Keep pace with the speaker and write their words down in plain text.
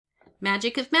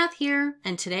Magic of Math here,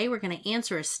 and today we're going to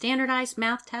answer a standardized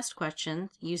math test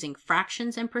question using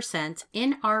fractions and percents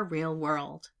in our real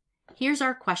world. Here's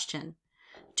our question.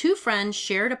 Two friends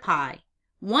shared a pie.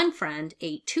 One friend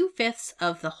ate 2/5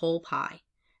 of the whole pie.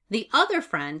 The other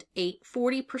friend ate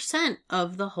 40%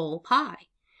 of the whole pie.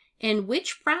 In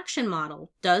which fraction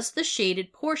model does the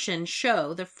shaded portion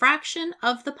show the fraction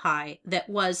of the pie that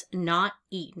was not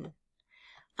eaten?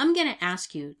 I'm going to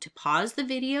ask you to pause the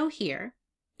video here,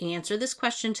 answer this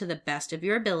question to the best of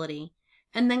your ability,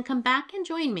 and then come back and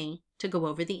join me to go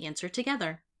over the answer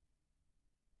together.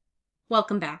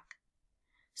 Welcome back.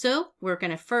 So we're going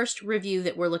to first review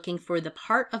that we're looking for the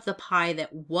part of the pie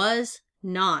that was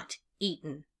not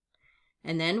eaten.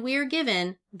 And then we are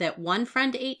given that one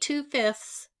friend ate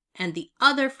 2/5 and the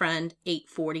other friend ate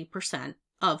 40%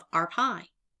 of our pie.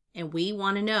 And we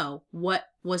want to know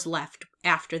what was left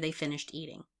after they finished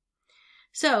eating.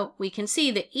 So we can see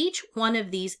that each one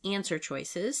of these answer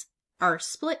choices are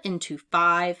split into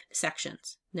 5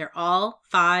 sections. They're all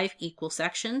 5 equal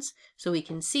sections, so we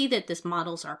can see that this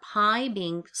models our pie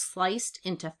being sliced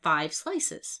into 5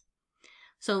 slices.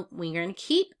 So we're going to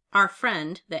keep our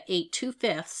friend that ate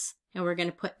 2/5 and we're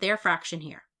going to put their fraction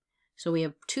here. So we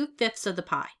have 2/5 of the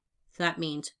pie. So that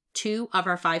means 2 of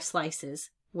our 5 slices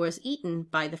was eaten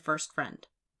by the first friend.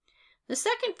 The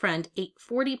second friend ate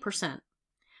 40%.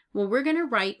 Well, we're going to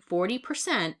write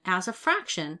 40% as a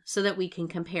fraction so that we can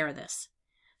compare this.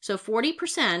 So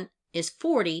 40% is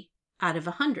 40 out of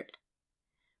 100.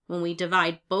 When we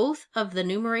divide both of the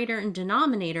numerator and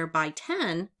denominator by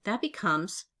 10, that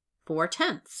becomes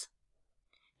 4/10.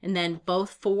 And then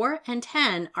both 4 and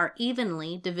 10 are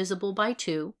evenly divisible by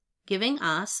 2, giving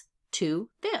us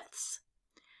 2/5.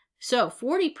 So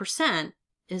 40%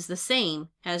 is the same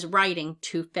as writing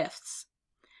 2/5.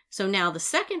 So now the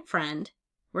second friend,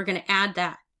 we're going to add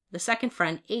that. The second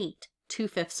friend ate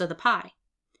 2/5 of the pie.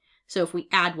 So if we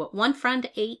add what one friend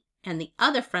ate and the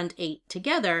other friend ate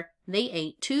together, they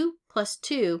ate 2 plus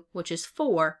 2, which is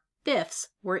 4/5,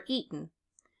 were eaten.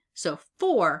 So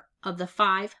 4 of the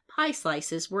 5 pie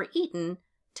slices were eaten,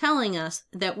 telling us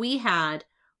that we had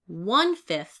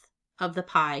 1/5 of the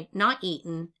pie not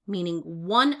eaten, meaning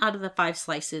 1 out of the 5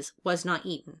 slices was not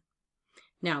eaten.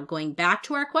 Now, going back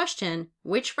to our question,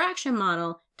 which fraction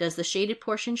model does the shaded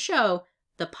portion show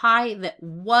the pie that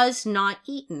was not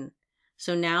eaten?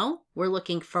 So now we're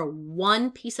looking for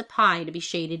one piece of pie to be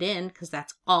shaded in because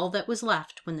that's all that was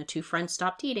left when the two friends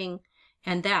stopped eating,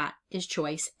 and that is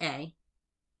choice A.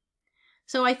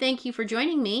 So I thank you for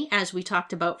joining me as we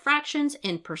talked about fractions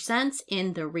and percents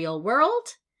in the real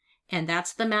world. And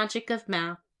that's the magic of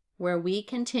math, where we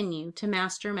continue to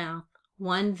master math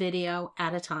one video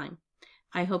at a time.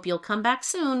 I hope you'll come back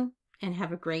soon and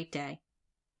have a great day.